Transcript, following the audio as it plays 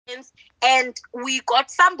intelligence, and we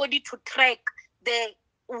got somebody to track the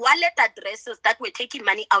wallet addresses that were taking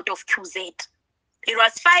money out of QZ. It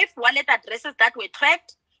was 5 wallet addresses that were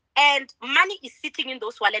tracked, and money is sitting in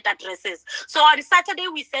those wallet addresses. So on Saturday,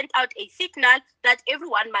 we sent out a signal that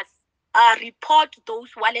everyone must report those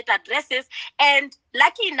wallet addresses. And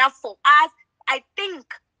lucky enough for us, I think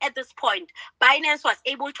at this point, Binance was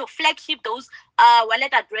able to flagship those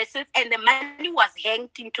wallet addresses, and the money was hanged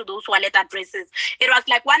into those wallet addresses. It was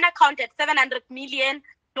like one account at $700 million,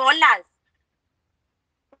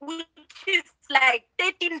 which is like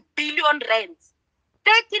 13 billion rands.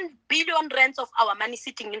 13 billion rands of our money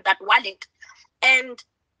sitting in that wallet. And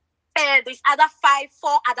there's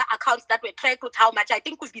four other accounts that were tracked with how much. I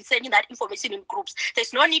think we've been sending that information in groups.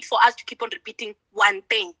 There's no need for us to keep on repeating one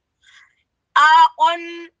thing.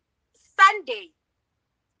 On Sunday,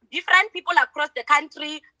 different people across the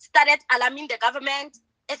country started alarming the government,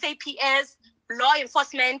 SAPS, law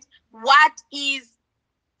enforcement. What is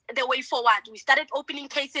the way forward? We started opening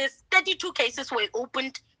cases. 32 cases were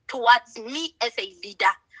opened towards me as a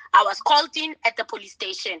leader. I was called in at the police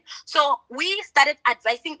station. So we started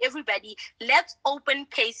advising everybody, let's open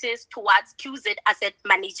cases towards QZ Asset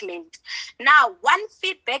Management. Now, one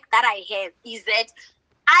feedback that I have is that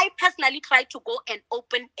I personally tried to go and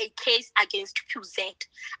open a case against QZ.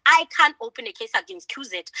 I can't open a case against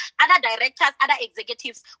QZ. Other directors, other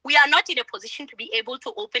executives, we are not in a position to be able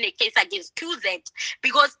to open a case against QZ,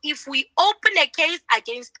 because if we open a case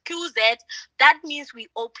against QZ, that means we're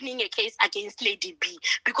opening a case against Lady B,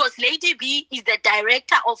 because Lady B is the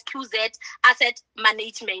director of QZ Asset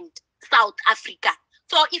Management, South Africa.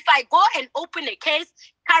 So if I go and open a case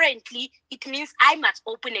currently, it means I must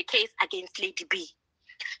open a case against Lady B.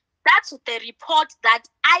 That's the report that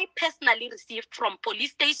I personally received from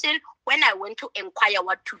police station when I went to inquire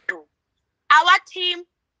what to do. Our team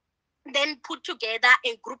then put together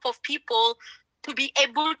a group of people to be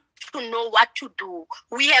able to know what to do.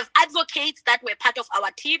 We have advocates that were part of our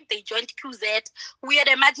team. They joined QZ. We had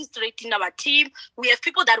a magistrate in our team. We have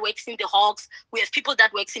people that works in the Hawks. We have people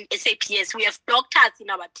that works in SAPS. We have doctors in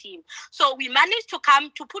our team. So we managed to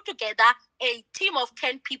come to put together a team of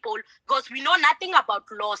 10 people, because we know nothing about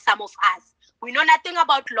law, some of us. We know nothing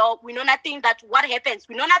about law. We know nothing that what happens.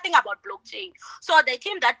 We know nothing about blockchain. So the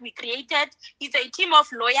team that we created is a team of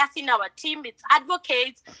lawyers in our team. It's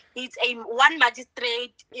advocates. It's one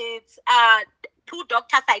magistrate. It's 2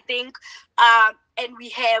 doctors, I think. And we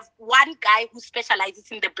have one guy who specializes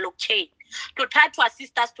in the blockchain to try to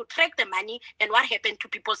assist us to track the money and what happened to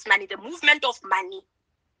people's money, the movement of money.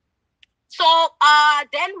 So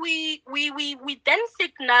then we then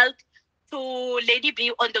signaled to Lady B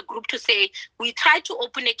on the group to say, we try to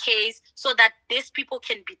open a case so that these people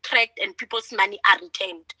can be tracked and people's money are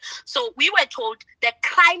returned. So we were told the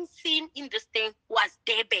crime scene in this thing was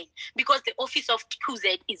Durban, because the office of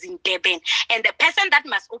QZ is in Durban. And the person that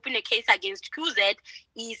must open a case against QZ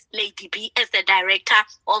is Lady B as the director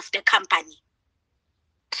of the company.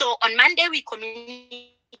 So on Monday, we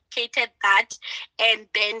communicated that, and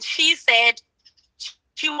then she said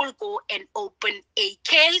she will go and open a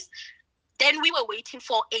case. Then we were waiting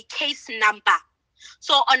for a case number.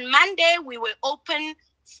 So on Monday, we were open.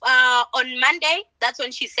 On Monday, that's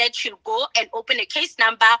when she said she'll go and open a case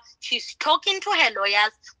number. She's talking to her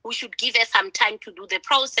lawyers. We should give her some time to do the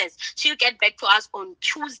process. She'll get back to us on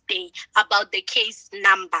Tuesday about the case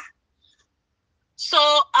number. So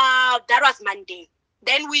that was Monday.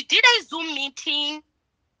 Then we did a Zoom meeting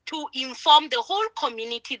to inform the whole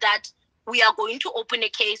community that we are going to open a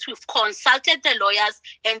case. We've consulted the lawyers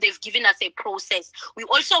and they've given us a process. We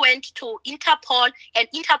also went to Interpol, and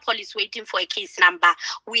Interpol is waiting for a case number.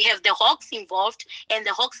 We have the Hawks involved, and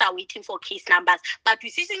the Hawks are waiting for case numbers. But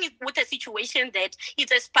we're sitting with a situation that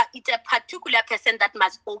it's a particular person that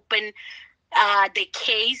must open the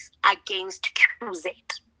case against QZ.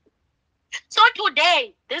 So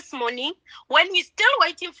today, this morning, when we're still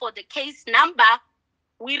waiting for the case number,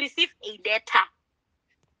 we received a letter.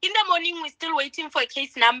 In the morning, we're still waiting for a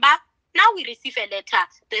case number. Now we receive a letter,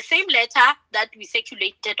 the same letter that we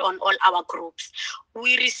circulated on all our groups.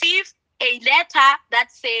 We receive a letter that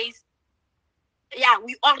says, yeah,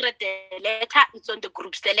 we all read the letter. It's on the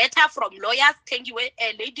groups. The letter from lawyers,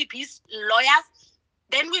 Lady B's lawyers.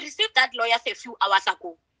 Then we received that lawyers a few hours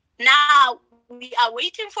ago. Now we are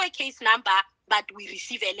waiting for a case number, but we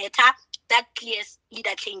receive a letter that clears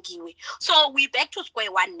Leader Tlengiwe. So we're back to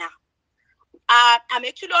square one now. I'm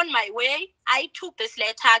actually on my way. I took this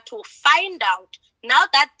letter to find out, now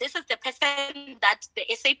that this is the person that the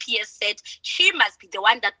SAPS said she must be the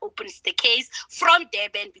one that opens the case from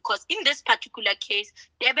Durban, because in this particular case,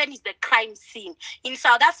 Durban is the crime scene. In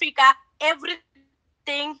South Africa, everything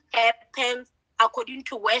everything happens according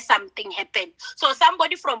to where something happened. So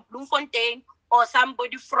somebody from Bloemfontein or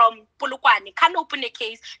somebody from Polokwane can open a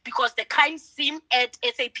case because the crime scene at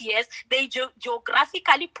SAPS, they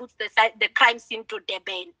geographically put the crime scene to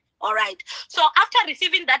Durban. All right. So after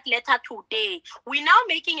receiving that letter today, we're now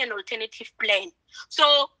making an alternative plan.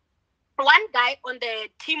 So one guy on the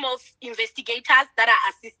team of investigators that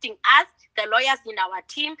are assisting us, the lawyers in our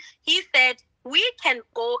team, he said we can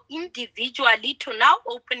go individually to now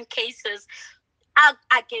open cases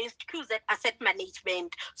against QZ Asset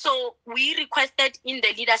Management. So we requested in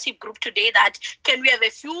the leadership group today that can we have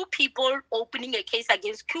a few people opening a case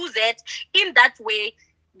against QZ? In that way,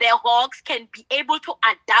 the Hawks can be able to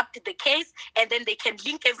adapt the case and then they can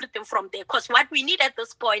link everything from there. Because what we need at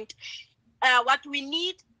this point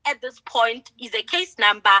is a case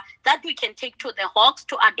number that we can take to the Hawks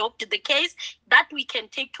to adopt the case, that we can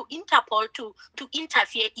take to Interpol to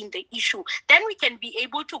interfere in the issue. Then we can be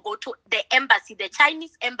able to go to the embassy, the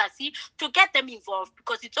Chinese embassy, to get them involved,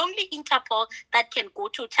 because it's only Interpol that can go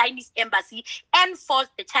to Chinese embassy and force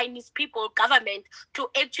the Chinese government to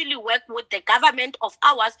actually work with the government of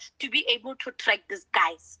ours to be able to track these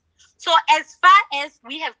guys. So as far as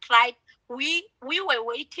we have tried, we were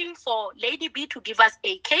waiting for Lady B to give us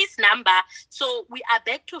a case number. So we are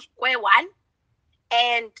back to square one.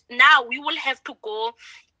 And now we will have to go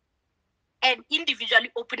and individually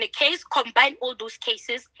open a case, combine all those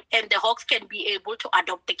cases, and the Hawks can be able to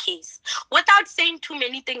adopt the case. Without saying too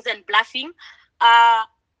many things and bluffing,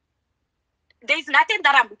 there's nothing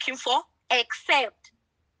that I'm looking for except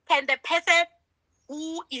can the person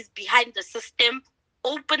who is behind the system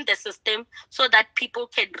open the system so that people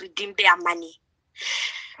can redeem their money.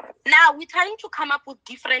 Now, we're trying to come up with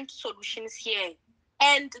different solutions here.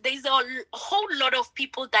 And there's a whole lot of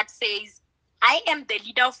people that says, I am the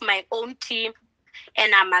leader of my own team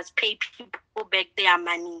and I must pay people back their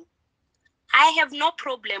money. I have no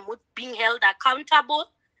problem with being held accountable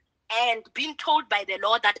and being told by the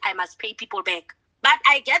law that I must pay people back. But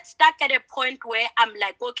I get stuck at a point where I'm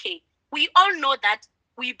like, okay, we all know that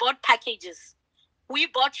we bought packages, we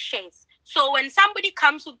bought shares. So when somebody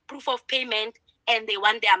comes with proof of payment and they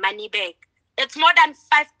want their money back, it's more than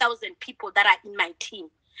 5,000 people that are in my team.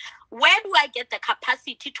 Where do I get the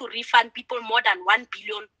capacity to refund people more than 1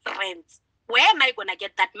 billion rands? Where am I going to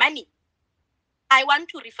get that money? I want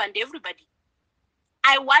to refund everybody.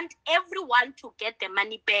 I want everyone to get the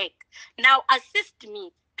money back. Now assist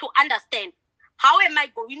me to understand, how am I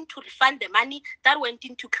going to refund the money that went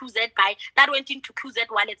into QZ Buy, that went into QZ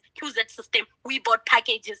Wallets, QZ System? We bought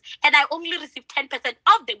packages and I only received 10%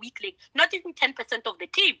 of the weekly, not even 10% of the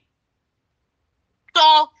team.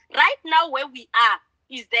 So right now where we are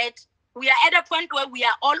is that we are at a point where we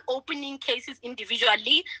are all opening cases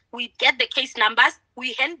individually. We get the case numbers,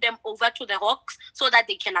 we hand them over to the Hawks so that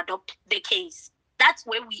they can adopt the case. That's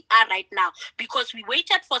where we are right now, because we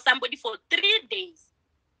waited for somebody for 3 days.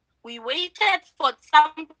 We waited for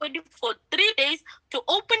somebody for 3 days to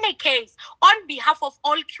open a case on behalf of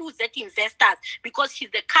all QZ investors, because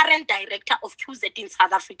she's the current director of QZ in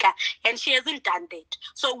South Africa and she hasn't done that.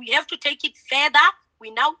 So we have to take it further.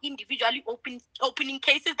 We now individually opening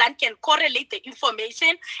cases that can correlate the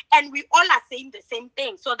information, and we all are saying the same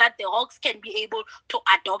thing so that the Hawks can be able to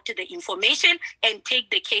adopt the information and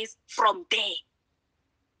take the case from there.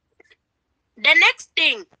 The next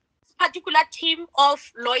thing, particular team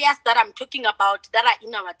of lawyers that I'm talking about that are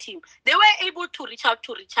in our team, they were able to reach out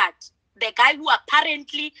to Richard, the guy who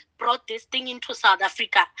apparently brought this thing into South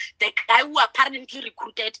Africa, the guy who apparently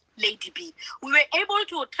recruited Lady B. We were able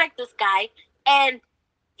to track this guy, and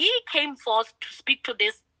he came forth to speak to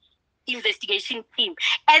this investigation team,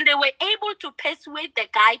 and they were able to persuade the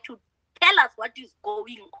guy to tell us what is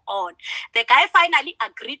going on. The guy finally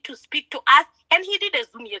agreed to speak to us, and he did a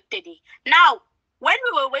Zoom yesterday. Now, when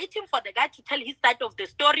we were waiting for the guy to tell his side of the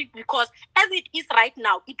story, because as it is right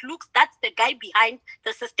now, it looks that's the guy behind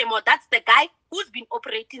the system, or that's the guy who's been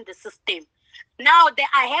operating the system. Now, there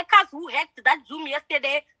are hackers who hacked that Zoom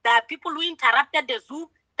yesterday. There are people who interrupted the Zoom.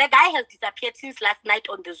 The guy has disappeared since last night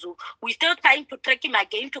on the Zoom. We're still trying to track him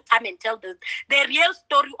again to come and tell the real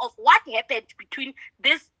story of what happened between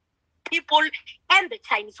these people and the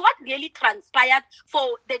Chinese. What really transpired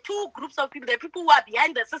for the two groups of people, the people who are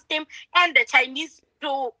behind the system and the Chinese,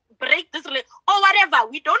 to break this or whatever.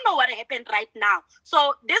 We don't know what happened right now.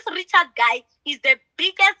 So this Richard guy is the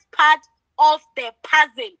biggest part of the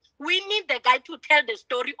puzzle. We need the guy to tell the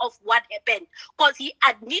story of what happened, because he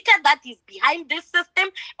admitted that he's behind this system,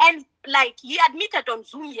 and like he admitted on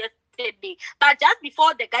Zoom yesterday. But just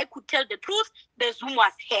before the guy could tell the truth, the Zoom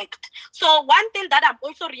was hacked. So one thing that I'm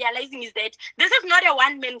also realizing is that this is not a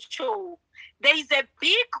one-man show. there is a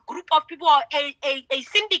big group of people or a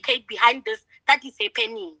syndicate behind this that is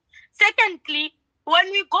happening. Secondly,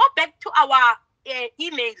 when we go back to our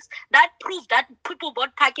emails that prove that people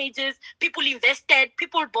bought packages, people invested,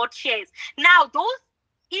 people bought shares. Now, those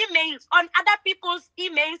emails on other people's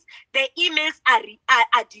emails, the emails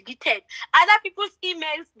are deleted. Other people's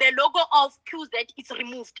emails, the logo of QZ is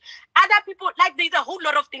removed. Other people, like there's a whole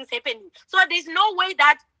lot of things happening. So there's no way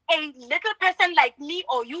that a little person like me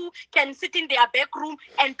or you can sit in their back room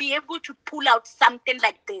and be able to pull out something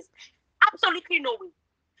like this. Absolutely no way.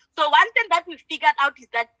 So one thing that we figured out is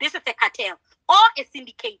that this is a cartel or a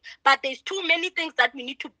syndicate, but there's too many things that we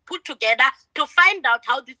need to put together to find out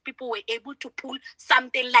how these people were able to pull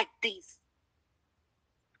something like this.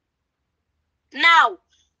 Now,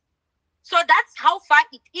 so that's how far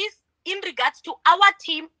it is in regards to our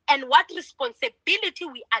team and what responsibility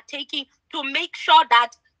we are taking to make sure that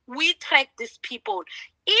we track these people.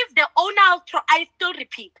 If the owner of, I still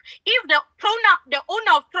repeat, if the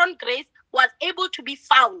owner of Tron Grace was able to be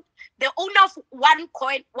found, the owner of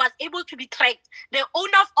OneCoin was able to be tracked, the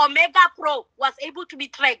owner of Omega Pro was able to be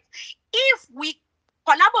tracked. If we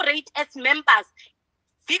collaborate as members,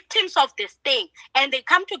 victims of this thing, and they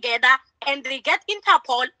come together and they get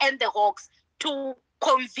Interpol and the Hawks to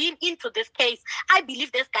convene into this case, I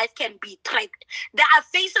believe these guys can be tracked. There are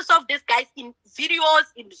faces of these guys in videos,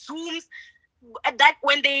 in Zooms, that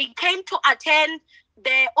when they came to attend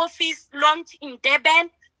the office launch in Durban,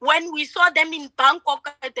 when we saw them in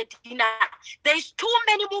Bangkok at the dinner, there's too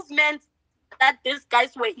many movements that these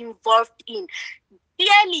guys were involved in.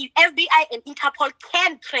 Clearly, FBI and Interpol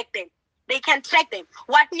can track them. They can track them.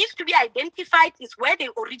 What needs to be identified is where they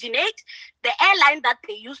originate, the airline that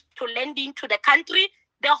they used to land into the country,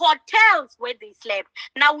 the hotels where they slept.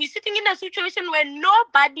 Now we're sitting in a situation where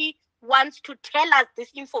nobody wants to tell us this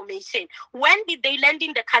information. When did they land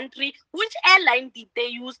in the country? Which airline did they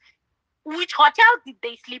use? Which hotels did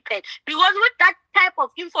they sleep at? Because with that type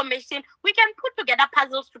of information, we can put together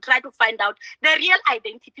puzzles to try to find out the real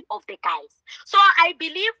identity of the guys. So I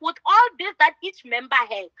believe with all this that each member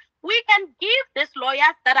has, we can give these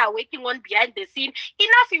lawyers that are working on behind the scene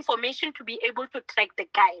enough information to be able to track the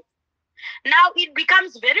guys. Now it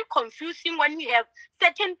becomes very confusing when we have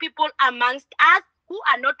certain people amongst us who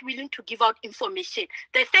are not willing to give out information,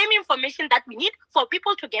 the same information that we need for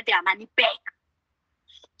people to get their money back.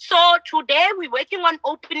 So today we're working on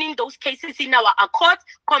opening those cases in our court,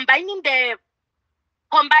 combining the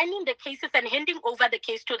cases and handing over the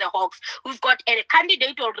case to the Hawks. We've got a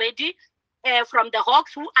candidate already from the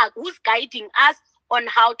Hawks who's guiding us on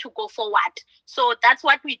how to go forward. So that's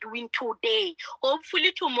what we're doing today.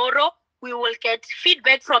 Hopefully tomorrow we will get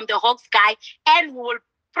feedback from the Hawks guy and we will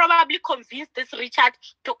probably convince this Richard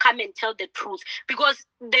to come and tell the truth, because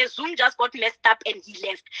the Zoom just got messed up and he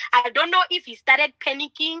left. I don't know if he started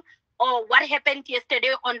panicking or what happened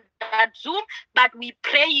yesterday on that Zoom, but we're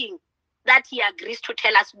praying that he agrees to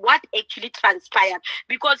tell us what actually transpired,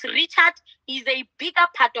 because Richard is a bigger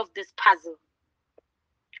part of this puzzle.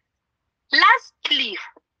 Lastly,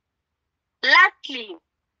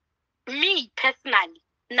 me personally,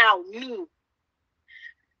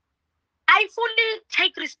 I fully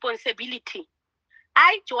take responsibility.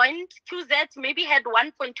 I joined QZ, maybe had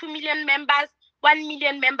 1.2 million members, 1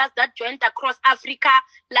 million members that joined across Africa,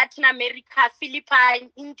 Latin America,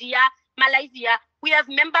 Philippines, India, Malaysia. We have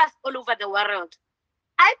members all over the world.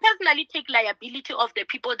 I personally take liability of the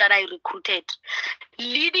people that I recruited,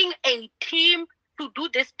 leading a team to do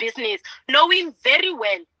this business, knowing very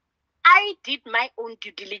well I did my own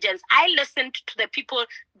due diligence. I listened to the people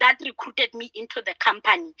that recruited me into the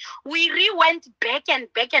company. We went back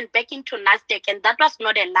and back and back into NASDAQ, and that was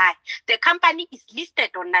not a lie. The company is listed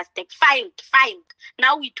on NASDAQ, filed.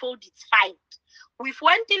 Now we told it's filed. We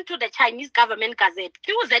went into the Chinese government gazette.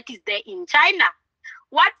 QZ is there in China.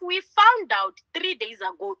 What we found out 3 days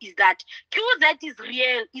ago is that QZ is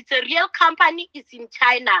real. It's a real company. It's in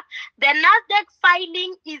China. The NASDAQ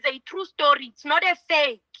filing is a true story. It's not a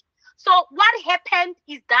fake. So what happened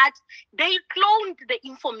is that they cloned the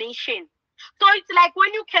information. So it's like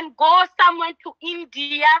when you can go somewhere to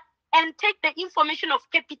India and take the information of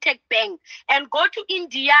Capitec Bank and go to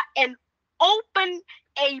India and open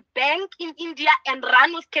a bank in India and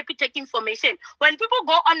run with Capitec information. When people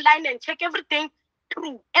go online and check everything,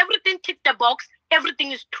 true. Everything ticked the box,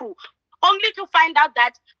 everything is true. Only to find out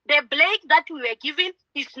that the Blake that we were given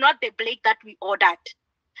is not the Blake that we ordered.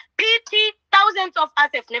 PT, thousands of us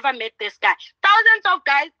have never met this guy. Thousands of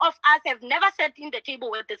guys of us have never sat in the table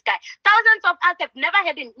with this guy. Thousands of us have never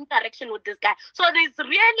had an interaction with this guy. So there's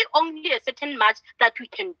really only a certain much that we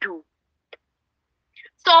can do.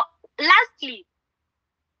 So lastly,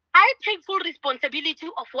 I take full responsibility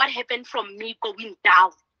of what happened from me going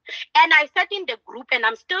down. And I said in the group, and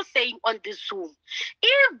I'm still saying on this Zoom,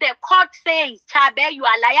 if the court says, Chabe, you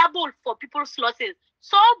are liable for people's losses,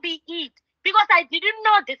 so be it. Because I didn't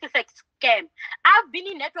know this is a scam. I've been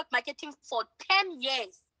in network marketing for 10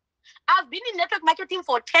 years. I've been in network marketing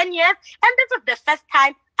for 10 years, and this is the first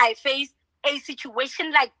time I face a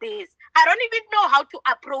situation like this. I don't even know how to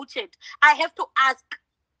approach it. I have to ask,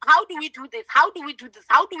 how do we do this? How do we do this?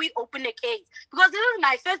 How do we open a case? Because this is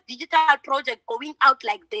my first digital project going out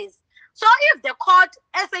like this. So if the court,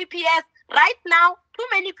 SAPS, right now, too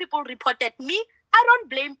many people reported me, I don't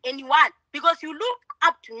blame anyone because you look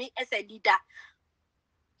up to me as a leader.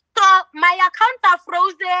 So my accounts are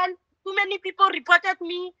frozen. Too many people reported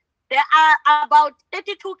me. There are about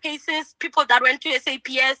 32 cases. People that went to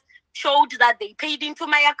SAPS showed that they paid into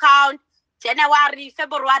my account. January,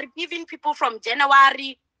 February, even people from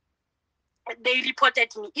January, they reported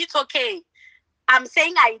me. It's okay. I'm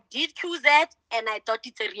saying I did QZ and I thought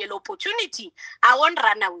it's a real opportunity. I won't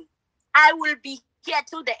run away. I will be here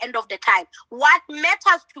till the end of the time. What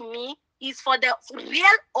matters to me is for the real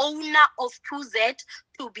owner of QZ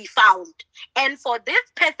to be found and for this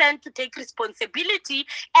person to take responsibility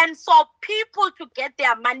and for people to get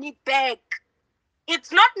their money back.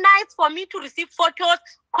 It's not nice for me to receive photos,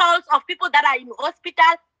 calls of people that are in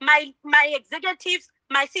hospital, my executives,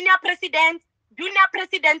 my senior presidents, junior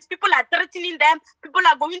presidents, people are threatening them, people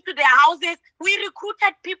are going to their houses. We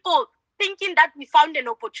recruited people thinking that we found an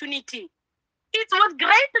opportunity. It was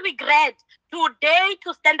great regret today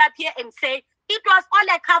to stand up here and say it was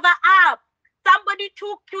all a cover up. Somebody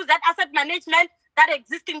took QZ Asset Management that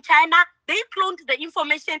exists in China. They cloned the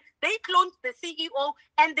information, they cloned the CEO,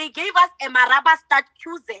 and they gave us a Maraba Start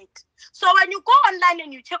QZ. So when you go online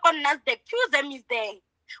and you check on NASDAQ, QZ is there.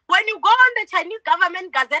 When you go on the Chinese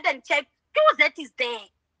government gazette and check, QZ is there.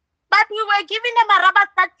 But we were giving them a Maraba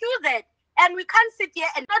Start QZ. And we can't sit here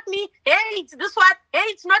and not me, hey, it's this one, hey,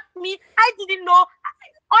 it's not me. I didn't know.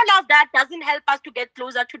 All of that doesn't help us to get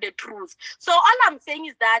closer to the truth. So all I'm saying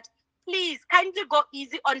is that please kindly go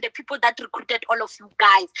easy on the people that recruited all of you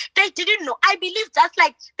guys. They didn't know. I believe just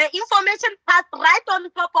like the information passed right on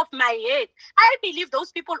top of my head. I believe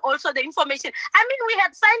those people also the information. I mean, we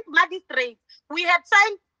had signed magistrates, we had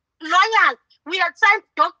signed lawyers, we had signed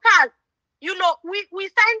doctors. You know, we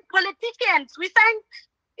signed politicians, we signed.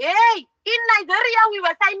 Hey, in Nigeria, we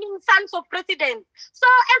were signing sons of presidents. So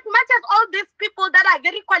as much as all these people that are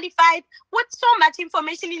very qualified with so much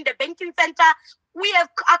information in the banking center, we have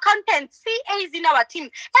accountants, CAs in our team,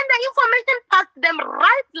 and the information passed them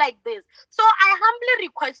right like this. So I humbly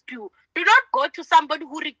request you, do not go to somebody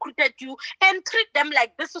who recruited you and treat them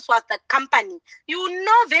like this was the company. You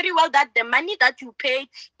know very well that the money that you paid,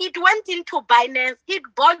 it went into Binance, it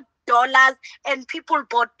bought dollars, and people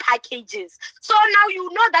bought packages. So now you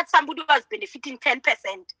know that somebody was benefiting 10%.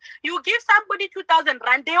 You give somebody 2,000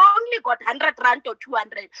 rand, they only got 100 rand or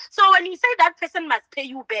 200. So when you say that person must pay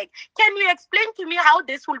you back, can you explain to me how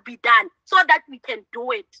this will be done so that we can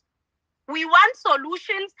do it? We want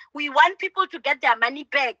solutions. We want people to get their money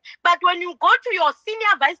back. But when you go to your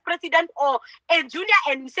senior vice president or a junior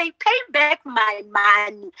and you say, pay back my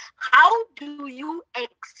money, how do you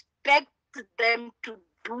expect them to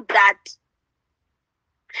do that?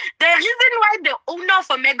 The reason why the owner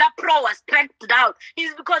of Omega Pro was tracked down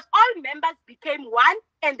is because all members became one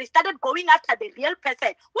and they started going after the real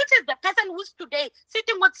person, which is the person who's today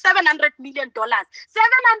sitting with $700 million.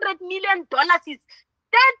 $700 million is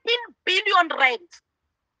 13 billion rand.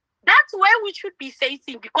 That's where we should be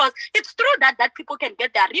facing because it's true that people can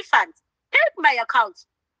get their refunds. Take my accounts,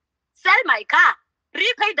 sell my car,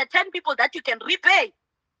 repay the 10 people that you can repay.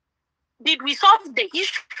 Did we solve the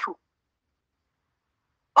issue?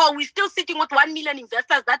 Or we still sitting with 1 million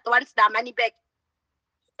investors that wants their money back?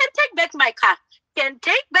 Can take back my car. Can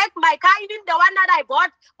take back my car, even the one that I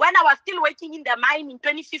bought when I was still working in the mine in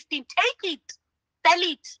 2015. Take it. Sell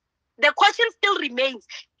it. The question still remains,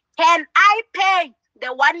 can I pay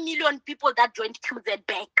the 1 million people that joined QZ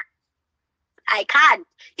back? I can't.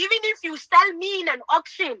 Even if you sell me in an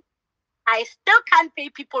auction, I still can't pay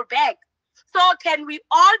people back. So can we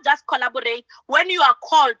all just collaborate? When you are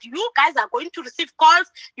called, you guys are going to receive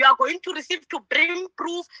calls. You are going to receive to bring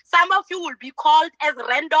proof. Some of you will be called as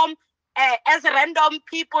random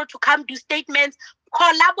people to come do statements.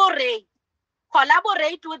 Collaborate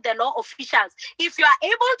with the law officials. If you are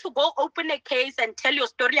able to go open a case and tell your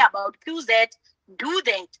story about QZ, do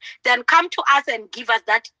that. Then come to us and give us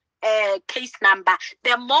that case number.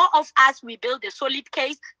 The more of us we build a solid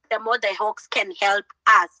case, the more the Hawks can help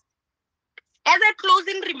us. As a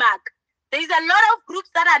closing remark, There's a lot of groups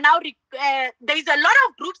that are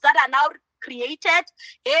now created.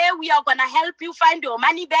 Hey, we are gonna help you find your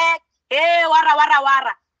money back. Hey, wara wara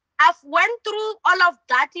wara. I've went through all of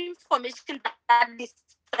that information that is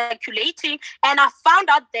circulating, and I found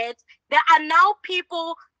out that there are now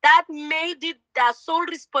people that made it their sole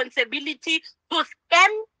responsibility to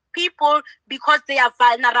scam people because they are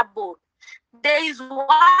vulnerable. There is one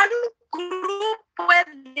group where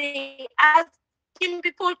they asking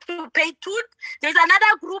people to pay tooth. There's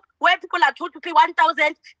another group where people are told to pay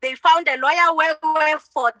 1,000. They found a lawyer where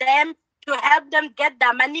for them to help them get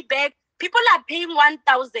their money back. People are paying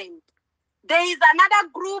 1,000. There is another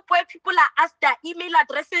group where people are asked their email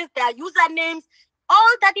addresses, their usernames,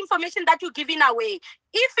 all that information that you're giving away.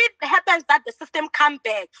 If it happens that the system come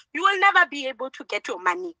back, you will never be able to get your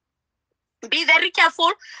money. Be very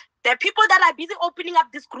careful. The people that are busy opening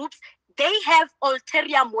up these groups, they have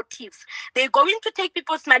ulterior motives. They're going to take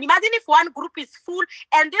people's money. Imagine if one group is full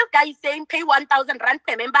and this guy is saying, pay 1,000 rand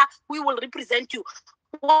per member, we will represent you.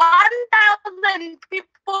 1,000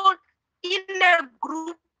 people in a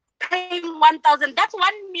group paying 1,000, that's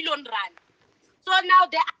 1 million rand. So now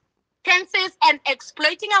they are chances and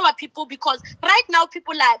exploiting our people because right now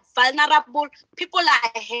people are vulnerable, people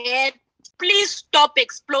are hurt. Please stop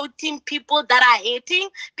exploiting people that are hating,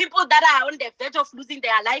 people that are on the verge of losing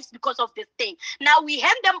their lives because of this thing. Now we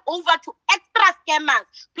hand them over to extra scammers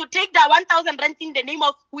to take the 1,000 rent in the name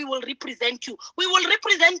of we will represent you. We will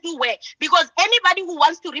represent you where? Because anybody who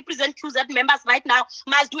wants to represent QZ members right now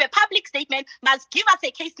must do a public statement, must give us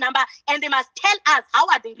a case number, and they must tell us how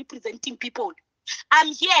are they representing people. I'm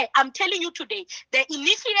here. I'm telling you today, the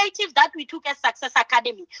initiative that we took as Success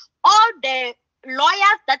Academy, all the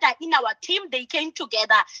lawyers that are in our team, they came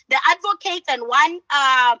together. The advocates and one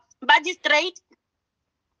magistrate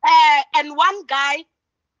and one guy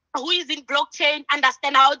who is in blockchain,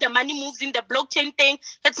 understand how the money moves in the blockchain thing.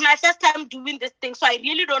 It's my first time doing this thing, so I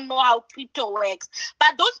really don't know how crypto works.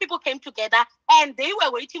 But those people came together and they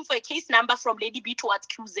were waiting for a case number from Lady B towards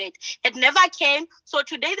QZ. It never came. So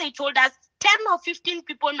today they told us 10 or 15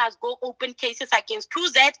 people must go open cases against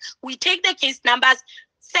QZ. We take the case numbers,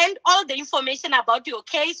 send all the information about your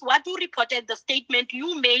case, what you reported, the statement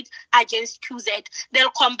you made against QZ. They'll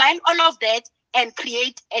combine all of that and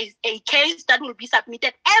create a case that will be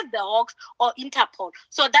submitted as the Hawks or Interpol.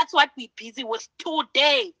 So that's what we're busy with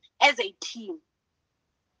today as a team.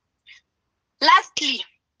 Lastly,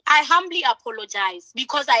 I humbly apologize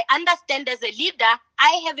because I understand as a leader,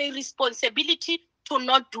 I have a responsibility to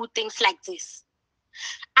not do things like this.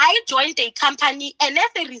 I joined a company, and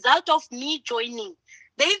as a result of me joining,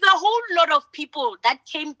 there is a whole lot of people that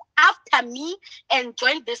came after me and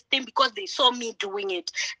joined this thing because they saw me doing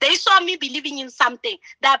it. They saw me believing in something.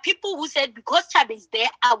 There are people who said, because Chabe is there,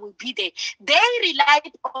 I will be there. They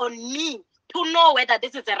relied on me to know whether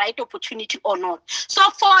this is the right opportunity or not. So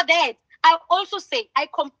for that, I also say I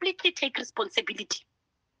completely take responsibility.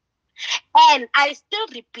 And I still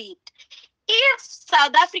repeat, if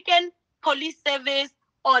South African Police Service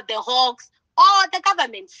or the Hawks or the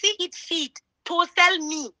government see it fit to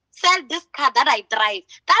sell this car that I drive,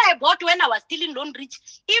 that I bought when I was still in Lone Ridge,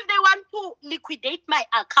 if they want to liquidate my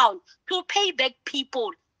account to pay back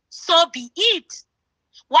people, so be it.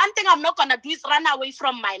 One thing I'm not going to do is run away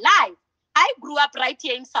from my life. I grew up right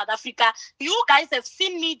here in South Africa. You guys have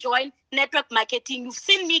seen me join network marketing. You've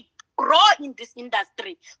seen me grow in this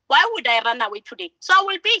industry. Why would I run away today? So I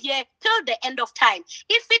will be here till the end of time.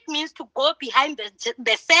 If it means to go behind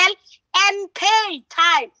the cell and pay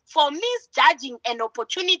time for misjudging an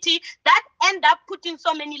opportunity that end up putting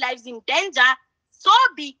so many lives in danger, so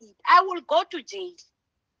be it. I will go to jail.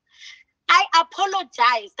 I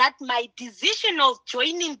apologize that my decision of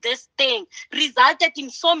joining this thing resulted in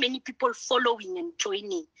so many people following and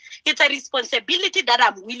joining. It's a responsibility that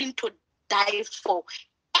I'm willing to die for.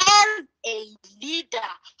 As a leader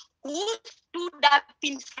who stood up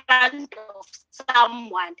in front of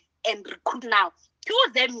someone and recruit now,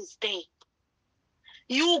 QZ is there.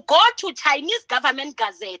 You go to Chinese government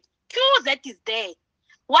gazette, QZ is there.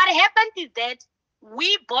 What happened is that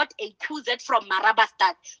we bought a QZ from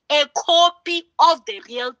Marabastad, a copy of the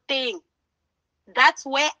real thing. That's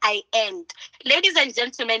where I end. Ladies and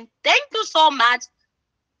gentlemen, thank you so much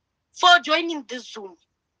for joining this Zoom.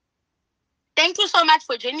 Thank you so much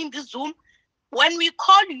for joining this Zoom. When we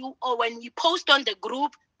call you or when we post on the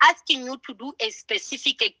group asking you to do a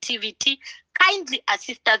specific activity, kindly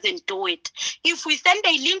assist us and do it. If we send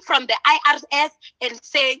a link from the IRS and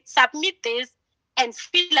say, submit this and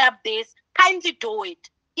fill up this, kindly do it.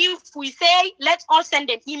 If we say, let's all send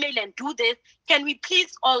an email and do this, can we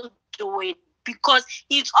please all do it? because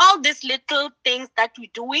it's all these little things that we're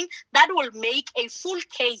doing that will make a full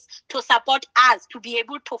case to support us to be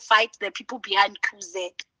able to fight the people behind QZ.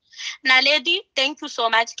 Naledi, thank you so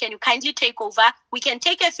much. Can you kindly take over? We can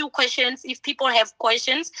take a few questions. If people have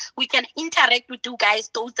questions, we can interact with you guys,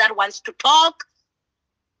 those that wants to talk.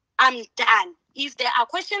 I'm done. If there are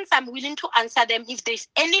questions, I'm willing to answer them. If there's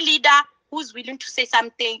any leader who's willing to say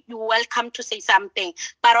something, you're welcome to say something.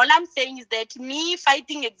 But all I'm saying is that me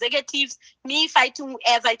fighting executives, me fighting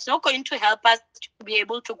whoever, it's not going to help us to be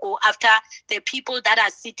able to go after the people that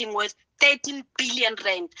are sitting with 13 billion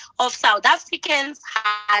rand of South Africans'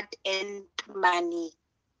 hard-earned money.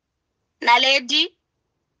 Naledi?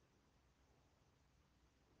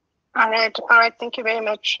 All right. Thank you very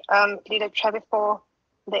much, Leader Chavi, for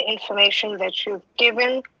the information that you've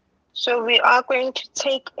given. So we are going to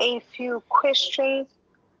take a few questions.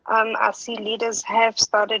 I see leaders have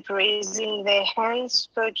started raising their hands.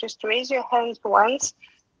 So just raise your hands once,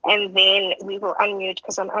 and then we will unmute,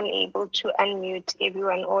 because I'm unable to unmute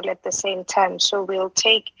everyone all at the same time. So we'll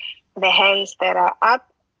take the hands that are up.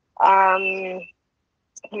 Matate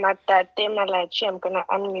Malachi, I'm going to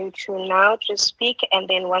unmute you now to speak. And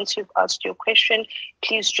then once you've asked your question,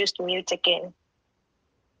 please just mute again.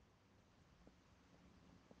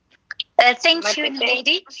 Thank you,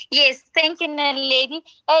 lady. Yes, thank you, lady.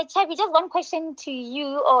 Chavi, just one question to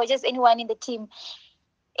you or just anyone in the team.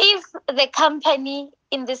 If the company,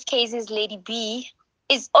 in this case is Lady B,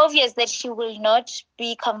 it's obvious that she will not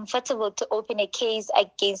be comfortable to open a case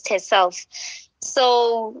against herself.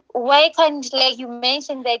 So why can't, like you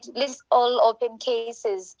mentioned, that let's all open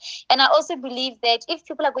cases? And I also believe that if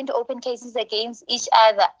people are going to open cases against each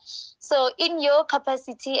other, so in your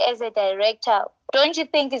capacity as a director, don't you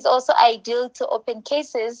think it's also ideal to open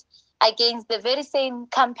cases against the very same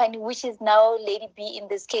company, which is now Lady B in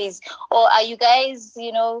this case? Or are you guys,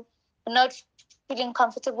 not feeling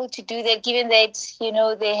comfortable to do that, given that,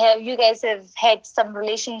 you guys have had some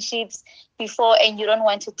relationships before and you don't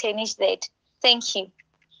want to tarnish that? Thank you.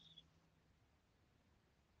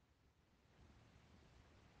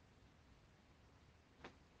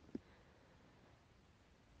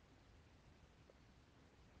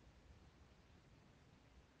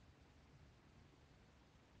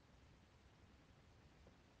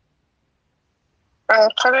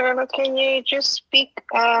 Kararama, can you just speak?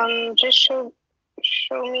 Just show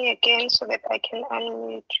me again so that I can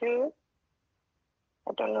unmute you.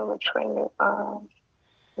 I don't know which one you are.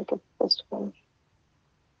 I think it's this one.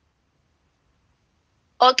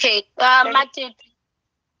 Okay, Martin,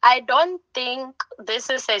 I don't think this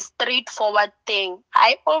is a straightforward thing.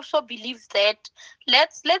 I also believe that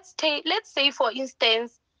let's say, for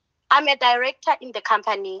instance, I'm a director in the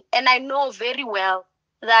company and I know very well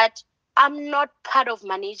that I'm not part of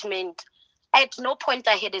management. At no point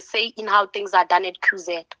I had a say in how things are done at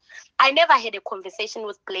QZ. I never had a conversation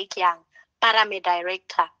with Blake Young, but I'm a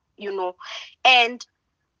director, And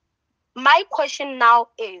my question now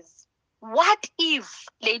is, what if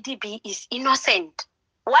Lady B is innocent?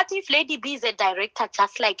 What if Lady B is a director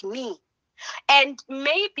just like me? And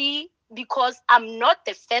maybe because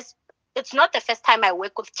it's not the first time I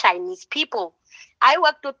work with Chinese people. I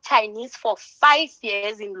worked with Chinese for 5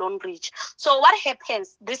 years in Longreach. So what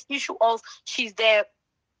happens? This issue of she's the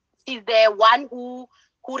one who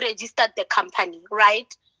registered the company,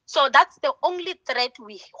 right? So that's the only threat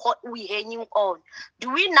we hanging on.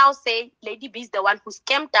 Do we now say Lady B is the one who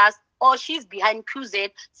scammed us, or she's behind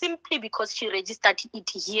QZ simply because she registered it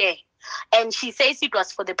here? And she says it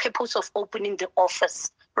was for the purpose of opening the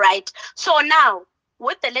office, right? So now,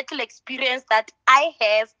 with the little experience that I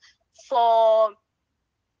have for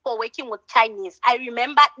working with Chinese, I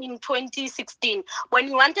remember in 2016, when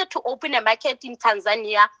we wanted to open a market in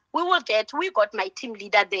Tanzania, we got my team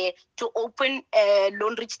leader there to open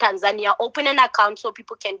Longreach Tanzania, open an account so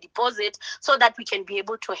people can deposit so that we can be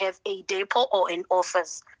able to have a depot or an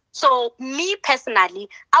office. So me personally,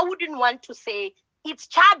 I wouldn't want to say it's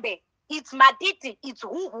Chabe, it's Matiti, it's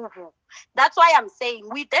who. That's why I'm saying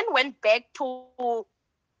we then went back to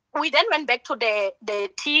the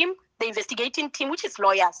team, the investigating team, which is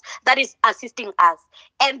lawyers, that is assisting us.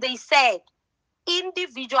 And they said,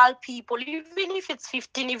 individual people, even if it's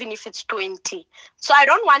 15, even if it's 20. So I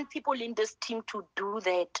don't want people in this team to do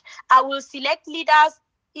that. I will select leaders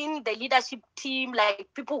in the leadership team, like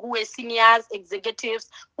people who are seniors, executives,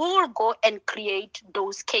 who will go and create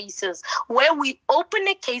those cases where we open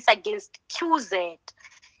a case against QZ.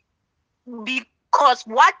 Because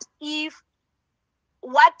what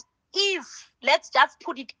if, let's just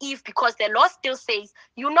put it if, because the law still says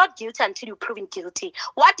you're not guilty until you're proven guilty.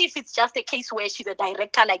 What if it's just a case where she's a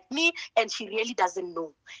director like me and she really doesn't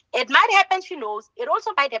know? It might happen she knows. It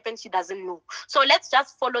also might happen she doesn't know. So let's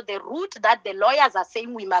just follow the route that the lawyers are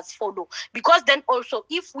saying we must follow. Because then also,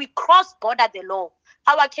 if we cross border the law,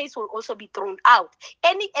 our case will also be thrown out.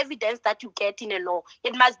 Any evidence that you get in a law,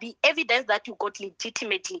 it must be evidence that you got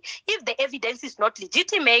legitimately. If the evidence is not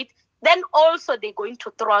legitimate, then also they're going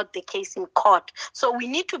to throw out the case in court. So we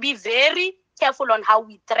need to be very careful on how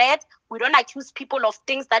we threat. We don't accuse people of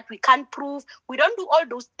things that we can't prove. We don't do all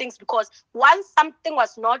those things, because once something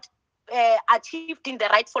was not achieved in the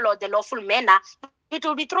rightful or the lawful manner, it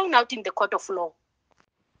will be thrown out in the court of law.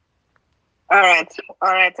 All right.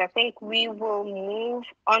 I think we will move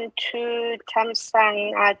on to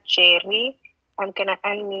Thamsanqa Jerry. I'm going to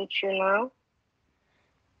unmute you now.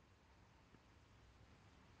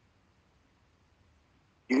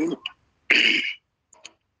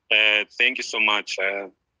 Thank you so much,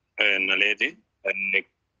 Naledi, and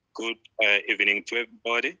good evening to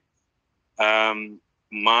everybody. On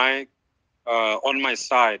my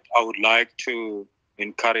side, I would like to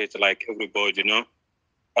encourage, like everybody,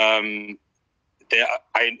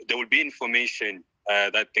 there will be information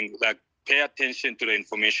that pay attention to the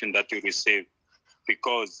information that you receive,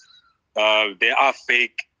 because there are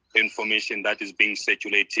fake information that is being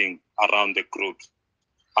circulating around the groups.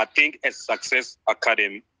 I think as Success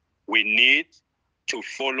Academy, we need to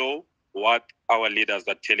follow what our leaders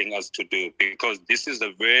are telling us to do, because this is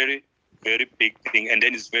a very, very big thing, and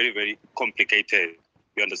then it's very, very complicated.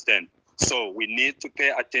 You understand? So we need to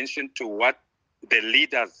pay attention to what the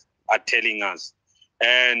leaders are telling us.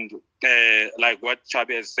 And like what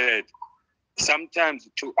Chabi has said, sometimes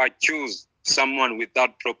to accuse someone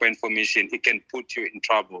without proper information, it can put you in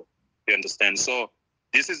trouble. You understand? So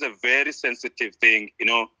this is a very sensitive thing,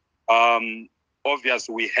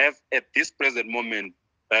 obviously we have at this present moment,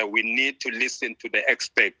 we need to listen to the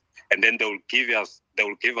expert, and then they will give us the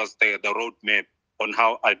roadmap on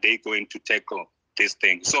how are they going to tackle this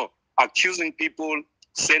thing. So accusing people,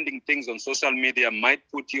 sending things on social media might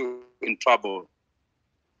put you in trouble.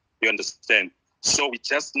 You understand? So we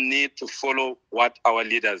just need to follow what our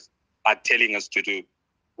leaders are telling us to do.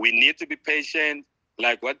 We need to be patient,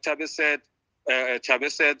 like what Chabe said.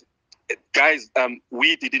 Guys,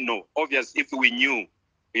 we didn't know. Obviously, if we knew,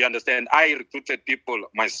 you understand, I recruited people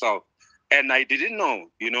myself, and I didn't know,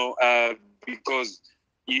 because,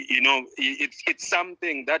 it's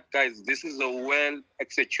something that, guys, this is a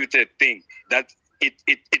well-executed thing that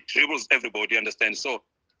it dribbles everybody, you understand? So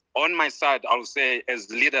on my side, I'll say, as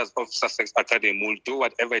leaders of Success Academy, we'll do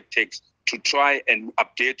whatever it takes to try and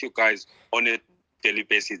update you guys on a daily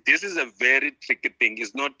basis. This is a very tricky thing.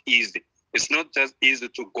 It's not easy. It's not just easy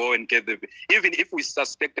to go and get even if we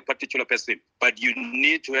suspect a particular person, but you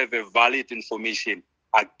need to have a valid information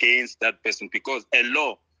against that person, because a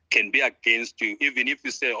law can be against you. Even if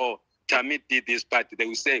you say, oh, Tammy did this part, they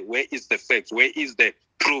will say, where is the facts? Where is the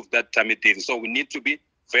proof that Tammy did? So we need to be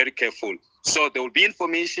very careful. So there will be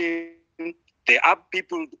information. There are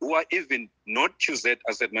people who are even not QZ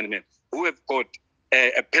Asset Management, who have got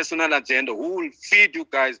a personal agenda, who will feed you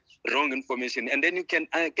guys wrong information. And then you can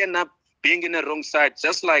end up being in the wrong side.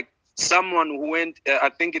 Just like someone who went, I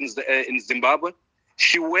think in Zimbabwe,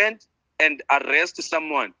 she went and arrested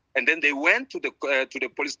someone. And then they went to the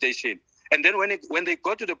police station. And then when they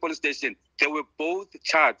got to the police station, they were both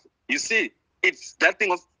charged. You see, it's that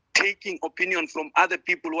thing of taking opinion from other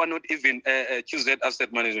people who are not even QZ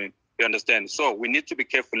Asset Management. You understand? So we need to be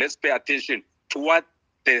careful. Let's pay attention to what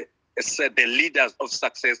the leaders of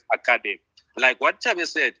Success Academy, like what Chabe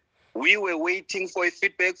said, we were waiting for a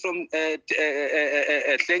feedback from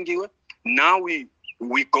Hlengiwe. Now we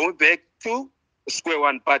go back to square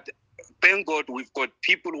one. But thank God we've got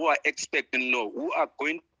people who are expert in law, who are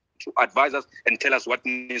going to advise us and tell us what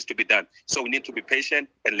needs to be done. So we need to be patient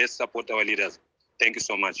and let's support our leaders. Thank you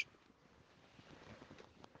so much.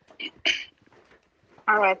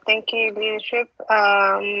 All right, thank you, leadership.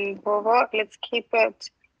 Bovo, let's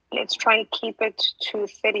try and keep it to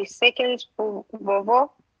 30 seconds.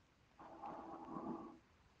 Bovo.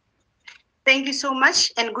 Thank you so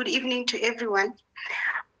much, and good evening to everyone.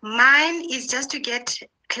 Mine is just to get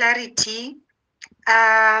clarity.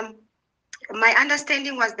 My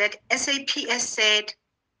understanding was that SAPS said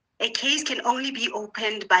a case can only be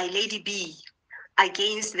opened by Lady B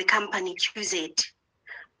against the company QZ.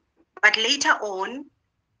 But later on,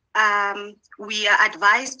 we are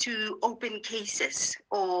advised to open cases,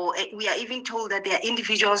 or we are even told that there are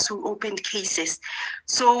individuals who opened cases.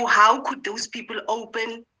 So how could those people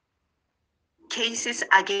open cases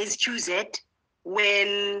against QZ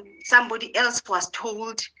when somebody else was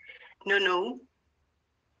told, no,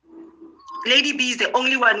 Lady B is the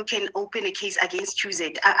only one who can open a case against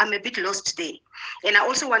QZ. I'm a bit lost there. And I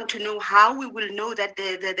also want to know how we will know that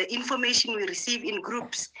the information we receive in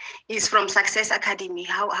groups is from Success Academy.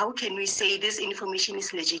 How can we say this information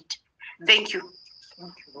is legit? Thank you.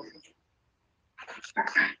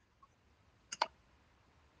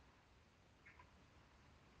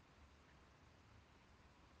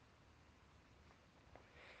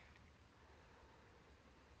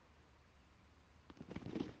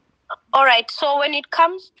 All right. So when it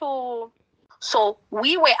comes to, so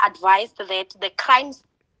we were advised that the crime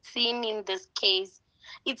scene in this case,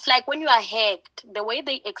 it's like when you are hacked, the way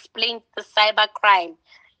they explain the cyber crime,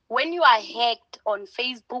 when you are hacked on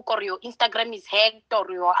Facebook or your Instagram is hacked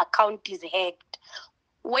or your account is hacked,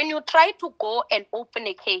 when you try to go and open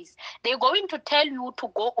a case, they're going to tell you to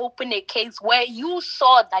go open a case where you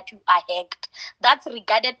saw that you are hacked. That's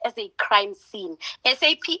regarded as a crime scene.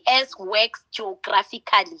 SAPS works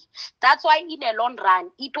geographically. That's why in a long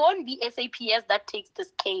run, it won't be SAPS that takes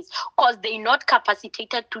this case because they're not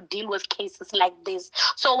capacitated to deal with cases like this.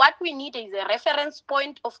 So what we need is a reference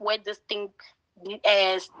point of where this thing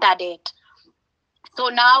started. So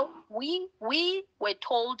now we were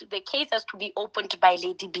told the case has to be opened by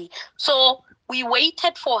Lady B. So we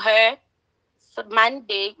waited for her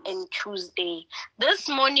Monday and Tuesday. This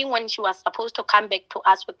morning, when she was supposed to come back to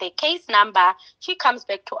us with the case number, she comes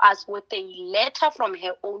back to us with a letter from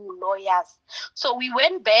her own lawyers. So we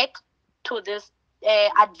went back to this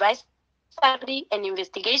advisory and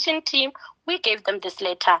investigation team. We gave them this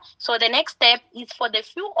letter. So the next step is for the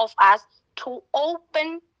few of us to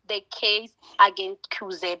open the case against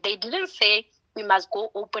QZ. They didn't say we must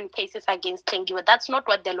go open cases against Tlengiwe. That's not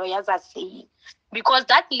what the lawyers are saying. Because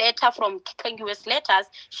that letter from Tlengiwe's letters,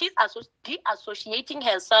 she's de-associating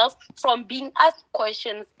herself from being asked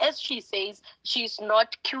questions. As she says, she's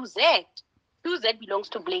not QZ. QZ belongs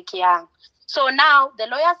to Blake Young. So now the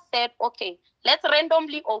lawyer said, okay, let's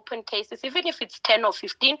randomly open cases, even if it's 10 or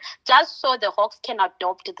 15, just so the Hawks can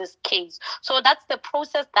adopt this case. So that's the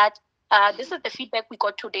process that this is the feedback we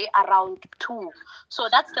got today around 2. So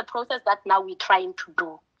that's the process that now we're trying to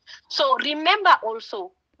do. So remember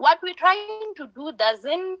also, what we're trying to do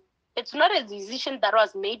it's not a decision that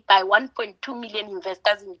was made by 1.2 million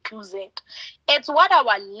investors in QZ. It's what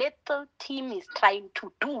our little team is trying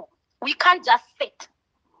to do. We can't just sit.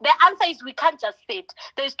 The answer is we can't just sit.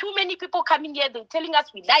 There's too many people coming here. They're telling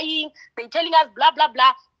us we're lying. They're telling us blah, blah,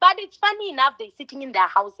 blah. But it's funny enough, they're sitting in their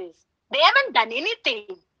houses. They haven't done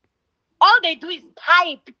anything. All they do is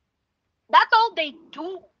type. That's all they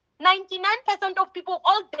do. 99% of people,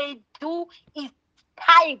 all they do is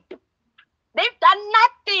type. They've done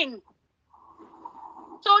nothing.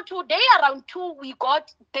 So today around 2, we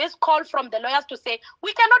got this call from the lawyers to say,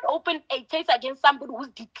 we cannot open a case against somebody who's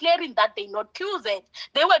declaring that they're not QZ.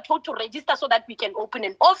 They were told to register so that we can open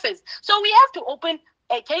an office. So we have to open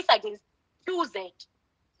a case against QZ.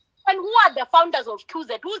 And who are the founders of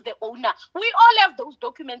QZ? Who's the owner? We all have those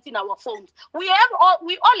documents in our phones. We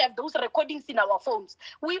all have those recordings in our phones.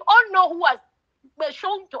 We all know who was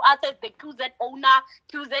shown to us as the QZ owner,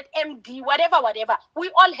 QZ MD, whatever.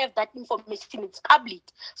 We all have that information. It's public.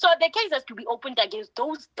 So the case has to be opened against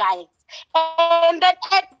those guys. And that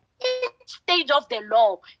at each stage of the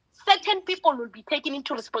law, certain people will be taken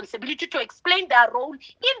into responsibility to explain their role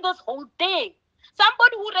in this whole thing.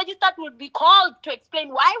 Somebody who registered will be called to explain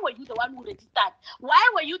why were you the one who registered?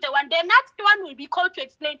 Why were you the one? The next one will be called to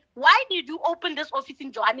explain why did you open this office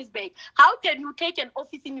in Johannesburg? How can you take an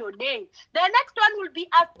office in your name? The next one will be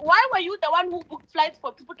asked, why were you the one who booked flights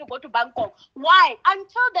for people to go to Bangkok? Why?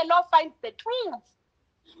 Until the law finds the truth.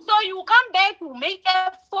 So you come back, you make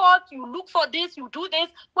effort, you look for this, you do this.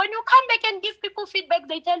 When you come back and give people feedback,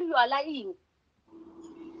 they tell you are lying.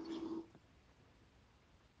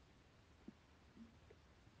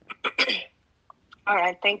 All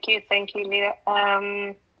right, thank you, Leah.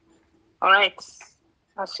 All right,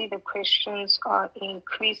 I see the questions are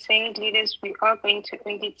increasing. Leaders, we are going to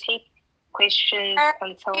only take questions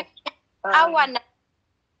until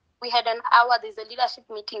we had an hour. There's a leadership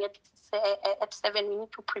meeting at 7. We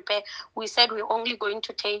need to prepare. We said we're only going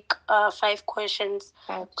to take 5 questions.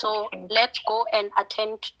 So let's go and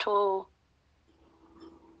attend to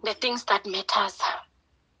the things that matters.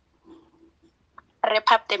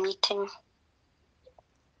 Wrap up the meeting.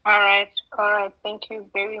 All right. Thank you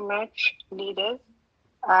very much, leaders.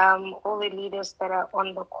 All the leaders that are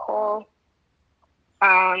on the call.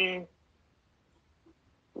 Let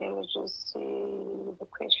me just see the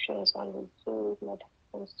questions on the Zoom. What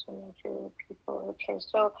happens to Nigerian people? Okay,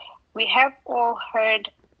 so we have all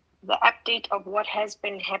heard the update of what has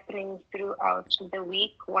been happening throughout the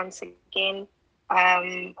week. Once again,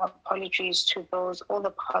 apologies to all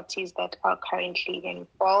the parties that are currently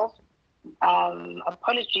involved.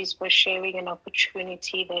 Apologies for sharing an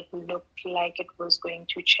opportunity that looked like it was going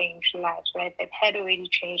to change lives, right? That had already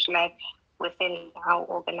changed life within our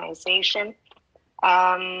organization.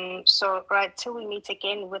 So right till we meet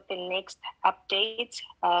again with the next update,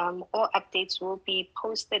 all updates will be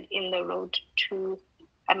posted in the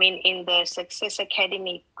in the Success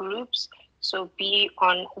Academy groups. So be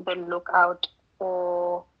on the lookout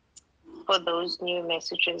for those new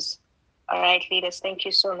messages. All right, leaders, thank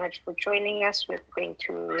you so much for joining us. We're going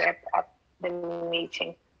to wrap up the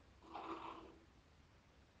meeting.